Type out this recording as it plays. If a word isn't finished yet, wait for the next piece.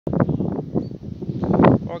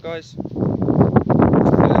Alright guys,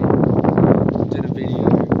 did a video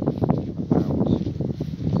about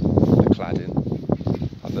the cladding.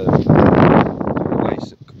 I've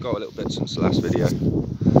got a little bit since the last video.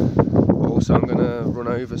 But also I'm going to run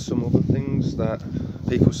over some other things that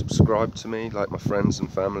people subscribe to me, like my friends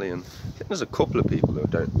and family, and I think there's a couple of people who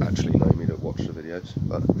don't actually know me that watch the videos,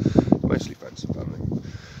 but mostly friends and family.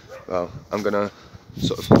 Well, I'm going to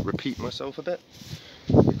sort of repeat myself a bit,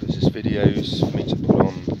 because this video is for me to put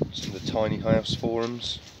on some of the tiny house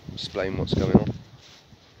forums, explain what's going on.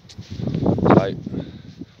 So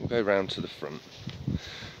we'll go round to the front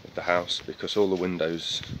of the house, because all the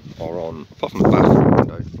windows are on, apart from the bathroom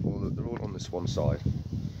window, they're all on this one side.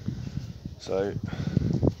 So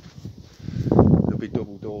there'll be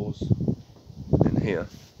double doors in here,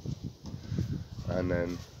 and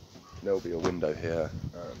then there'll be a window here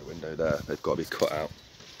and a window there. They've got to be cut out.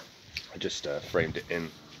 I just framed it in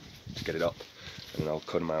to get it up, and then I'll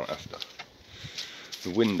cut them out after.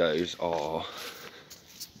 The windows are,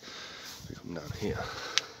 if we come down here,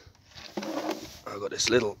 I've got this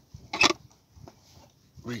little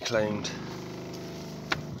reclaimed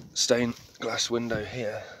stained glass window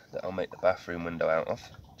here that I'll make the bathroom window out of.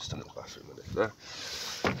 Just a little bathroom window there.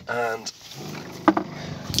 And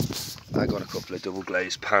I got a couple of double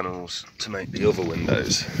glazed panels to make the other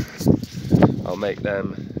windows. I'll make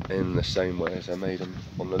them in the same way as I made them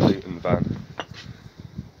on the Luton van,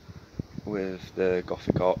 with the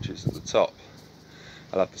Gothic arches at the top.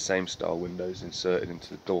 I'll have the same style windows inserted into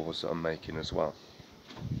the doors that I'm making as well.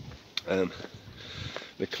 The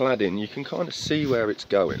cladding, you can kind of see where it's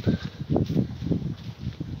going,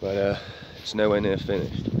 but it's nowhere near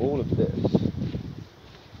finished. All of this,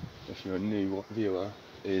 if you're a new viewer,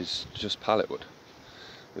 is just pallet wood.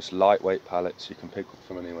 Just lightweight pallets you can pick up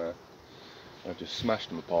from anywhere. I've just smashed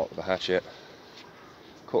them apart with a hatchet,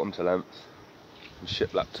 cut them to length, and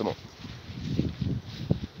shiplapped them up.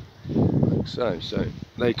 Like so. So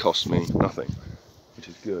they cost me nothing, which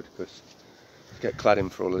is good, because to get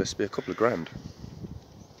cladding for all of this would be a couple of grand.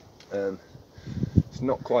 It's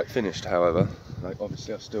not quite finished, however. Like,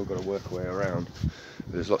 obviously I've still got to work a way around,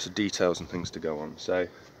 but there's lots of details and things to go on. So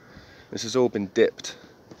this has all been dipped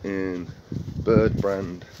in Bird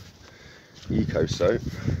brand eco soap.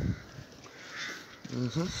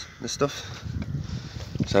 This stuff.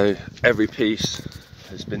 So every piece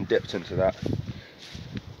has been dipped into that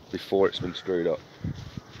before it's been screwed up.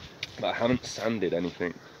 But I haven't sanded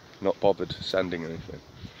anything, not bothered sanding anything,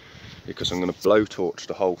 because I'm going to blowtorch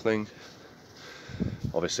the whole thing.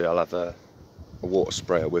 Obviously I'll have a water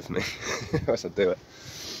sprayer with me as I do it.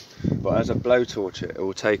 But as I blowtorch it, it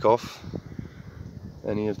will take off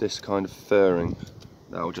any of this kind of furring.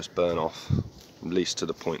 That will just burn off, at least to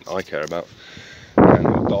the point I care about. And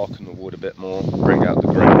it'll darken the wood a bit more, bring out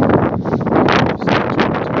the grain,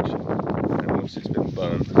 and once it's been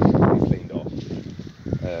burnt and cleaned off,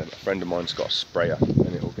 a friend of mine's got a sprayer,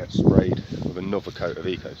 and it will get sprayed with another coat of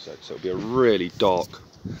eco soap, so it'll be a really dark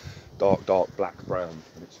black brown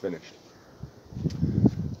when it's finished.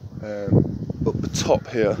 Up the top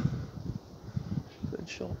here, is that in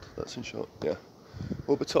shot? That's in shot, yeah.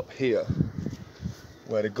 Up the top here,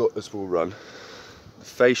 where the gutters will run, the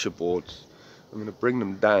fascia boards, I'm going to bring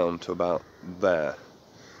them down to about there,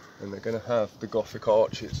 and they're going to have the Gothic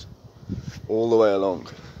arches all the way along.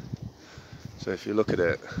 So if you look at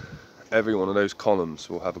it, every one of those columns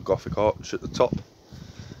will have a Gothic arch at the top,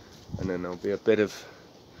 and then there'll be a bit of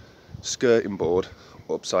skirting board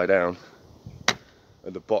upside down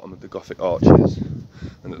at the bottom of the Gothic arches,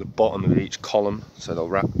 and at the bottom of each column, so they'll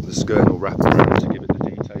wrap, the skirting will wrap around to give it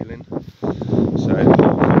the detailing. So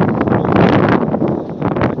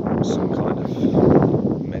some kind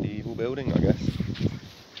of medieval building, I guess.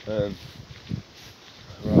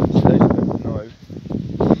 Right, today's a bit no.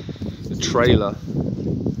 The trailer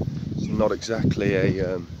is not exactly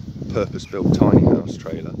a purpose-built tiny house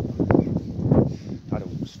trailer. Had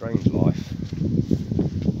a strange life.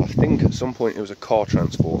 I think at some point it was a car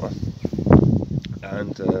transporter,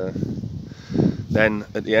 and then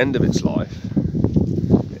at the end of its life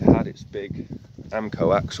it had its big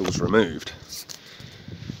Amco axles removed,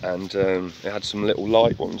 and it had some little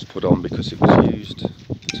light ones put on because it was used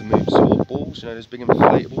to move sword balls, you know, those big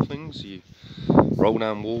inflatable things you roll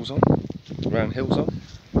down walls on, around hills on.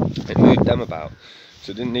 It moved them about,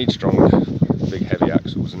 so it didn't need strong, big heavy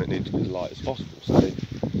axles, and it needed to be as light as possible, so they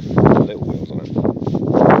put little wheels on it.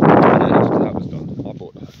 And then after that was done, I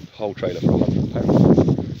bought the whole trailer for £100.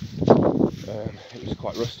 It was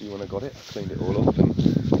quite rusty when I got it. I cleaned it all up and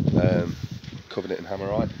covered it in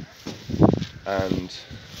hammerite, and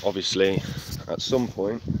obviously at some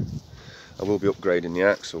point I will be upgrading the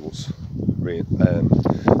axles.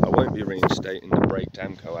 I won't be reinstating the brake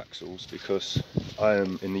Damco axles because I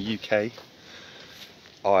am in the UK.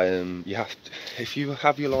 You have to, if you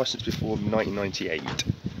have your license before 1998,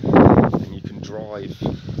 then you can drive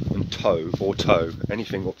and tow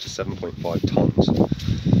anything up to 7.5 tons.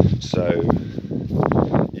 So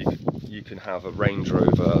you can have a Range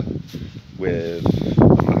Rover with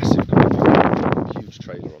a massive, huge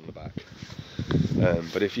trailer on the back.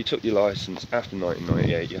 But if you took your license after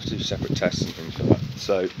 1998, you have to do separate tests and things for that.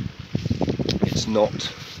 So it's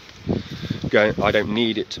not going. I don't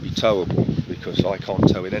need it to be towable because I can't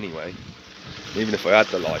tow it anyway. Even if I had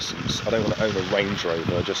the license, I don't want to own a Range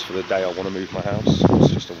Rover just for the day I want to move my house. It's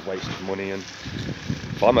just a waste of money. And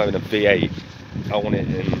if I'm owning a V8, I want it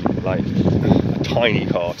in like a tiny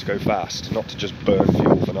car to go fast, not to just burn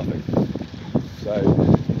fuel for nothing. So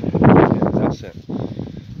yeah, that's it.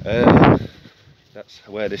 That's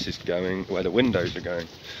where this is going, where the windows are going.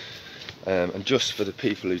 And just for the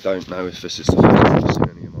people who don't know, if this is the first time you've seen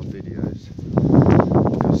any of my videos,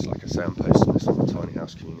 because like I say, I'm posting this on the tiny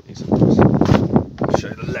house communities, I'll show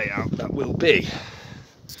the layout that will be.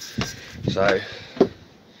 So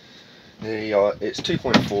it's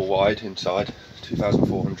 2.4 wide inside,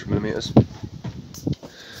 2,400 millimeters,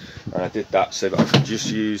 and I did that so that I could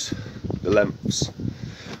just use the lengths.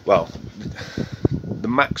 Well, the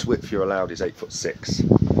max width you're allowed is 8'6".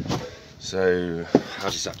 So how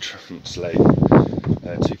does that translate?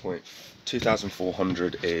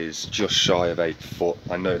 2,400 is just shy of 8 foot.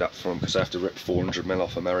 I know that because I have to rip 400mm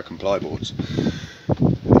off American plyboards.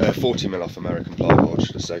 40mm off American plyboards,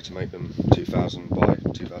 should I say, to make them 2,000 by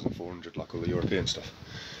 2,400 like all the European stuff.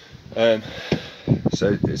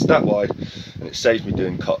 So it's that wide, and it saves me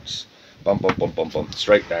doing cuts, bump, bump, bump, bump, bump,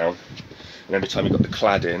 straight down. And every time you've got the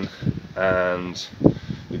cladding and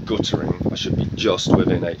the guttering, I should be just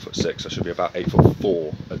within 8'6". I should be about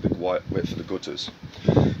 8'4" at the width of the gutters.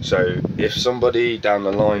 So if somebody down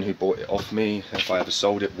the line who bought it off me, if I ever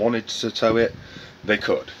sold it, wanted to tow it, they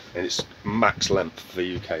could. And it's max length for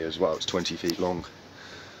the UK as well. It's 20 feet long.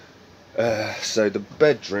 So the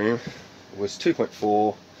bedroom was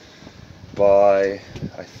 2.4 by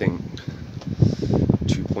I think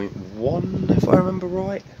 2.1, if I remember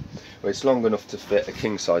right. Well, it's long enough to fit a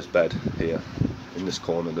king size bed here. In this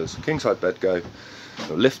corner there's a king size bed it'll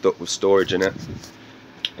lift up with storage in it,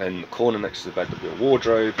 and the corner next to the bed will be a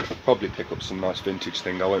wardrobe. I'll probably pick up some nice vintage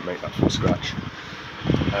thing. I won't make that from scratch.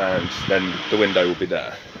 And then the window will be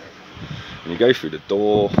there, and you go through the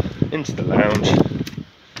door into the lounge.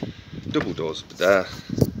 Double doors will be there,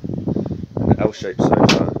 and the L-shaped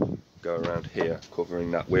sofa go around here covering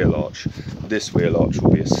that wheel arch. This wheel arch will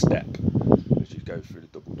be a step as you go through the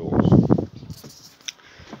double doors.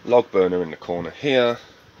 Log burner in the corner here.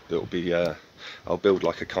 There'll be I'll build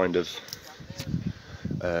like a kind of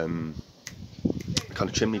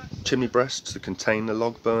chimney breast to contain the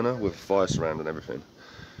log burner with a fire surround and everything.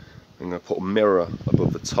 I'm going to put a mirror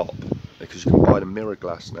above the top, because you can buy the mirror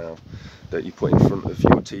glass now that you put in front of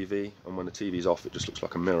your TV, and when the TV's off it just looks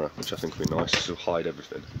like a mirror, which I think will be nice to hide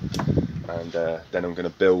everything. And then I'm going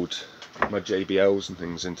to build my JBLs and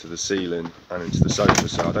things into the ceiling and into the sofa,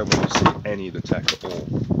 so I don't want to see any of the tech at all.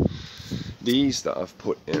 These that I've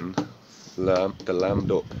put in, the lammed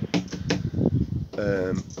up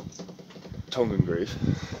tongue and groove,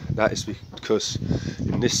 that is because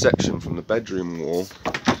in this section from the bedroom wall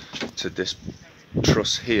to this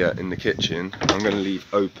truss here in the kitchen, I'm going to leave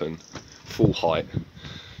open full height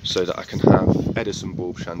so that I can have Edison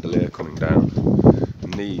bulb chandelier coming down,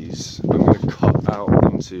 and these I'm going to cut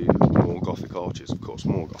out into more Gothic arches. Of course,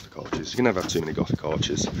 more Gothic arches, you can never have too many Gothic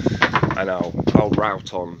arches, and I'll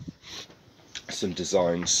route on some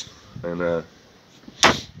designs and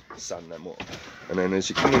sand them up. And then as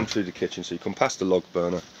you come in through the kitchen, so you come past the log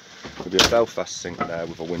burner, there'll be a Belfast sink there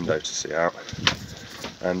with a window to see out,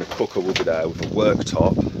 and the cooker will be there with a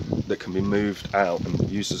worktop that can be moved out and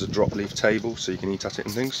used as a drop leaf table so you can eat at it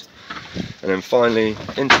and things. And then finally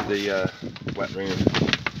into the wet room,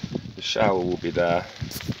 the shower will be there.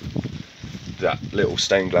 That little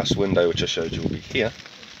stained glass window which I showed you will be here.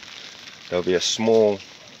 There'll be a small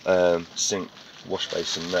sink wash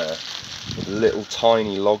basin there with a little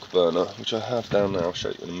tiny log burner which I have down there, I'll show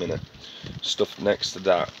you in a minute. Stuff next to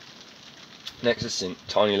that, next to the sink,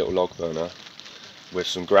 tiny little log burner with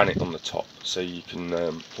some granite on the top so you can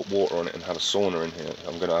put water on it and have a sauna in here.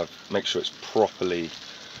 I'm going to make sure it's properly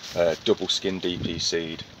double skin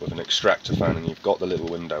DPC'd with an extractor fan, and you've got the little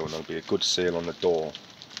window, and there'll be a good seal on the door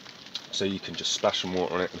so you can just splash some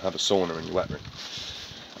water on it and have a sauna in your wet room.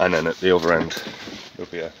 And then at the other end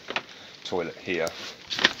there'll be a toilet here,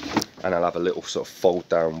 and I'll have a little sort of fold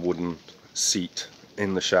down wooden seat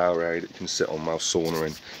in the shower area that you can sit on while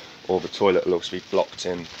saunering, or the toilet will also be blocked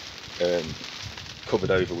in,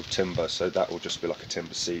 covered over with timber, so that will just be like a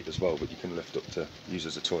timber seat as well, but you can lift up to use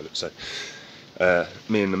as a toilet. So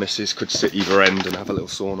me and the missus could sit either end and have a little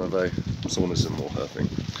sauna, though saunas are more her thing.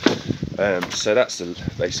 So that's the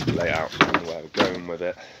basic layout and where we're going with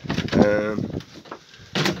it.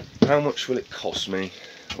 How much will it cost me?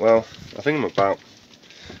 Well, I think I'm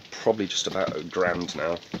probably just about £1,000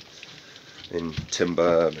 now in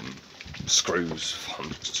timber and screws,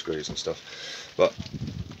 hundreds of screws and stuff. But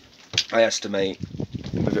I estimate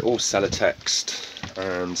with it all Celotext,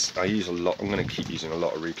 and I use a lot. I'm going to keep using a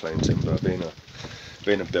lot of reclaimed timber.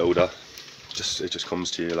 Being a builder, it just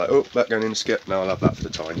comes to you like, oh, that going in the skip. Now I'll have that for the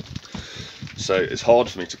tiny. So it's hard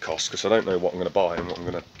for me to cost because I don't know what I'm going to buy and what I'm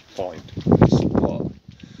going to find. But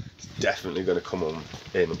it's definitely going to come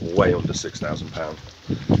in way under £6,000,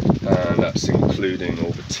 and that's including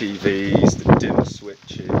all the TVs, the dimmer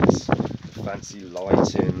switches, the fancy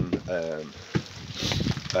lighting,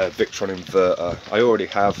 Victron inverter. I already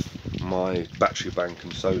have my battery bank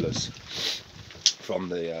and solars from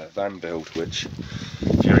the van build, which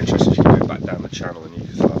if you're interested you can go back down the channel and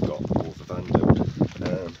I've got all the van build.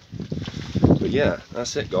 But yeah,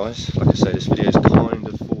 that's it guys. Like I say, this video is kind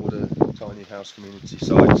of for the tiny house community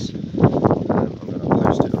sites. I'm going to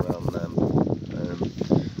post it around them.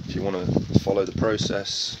 If you want to follow the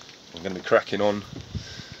process, I'm going to be cracking on.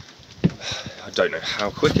 I don't know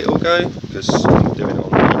how quick it will go because I'm doing it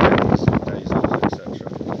on weekends, days off, etc.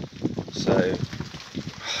 So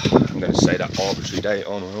I'm going to say that arbitrary date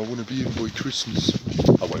on, I want to be in by Christmas.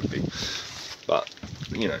 I won't be, but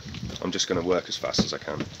you know, I'm just going to work as fast as I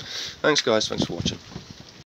can. Thanks guys, thanks for watching.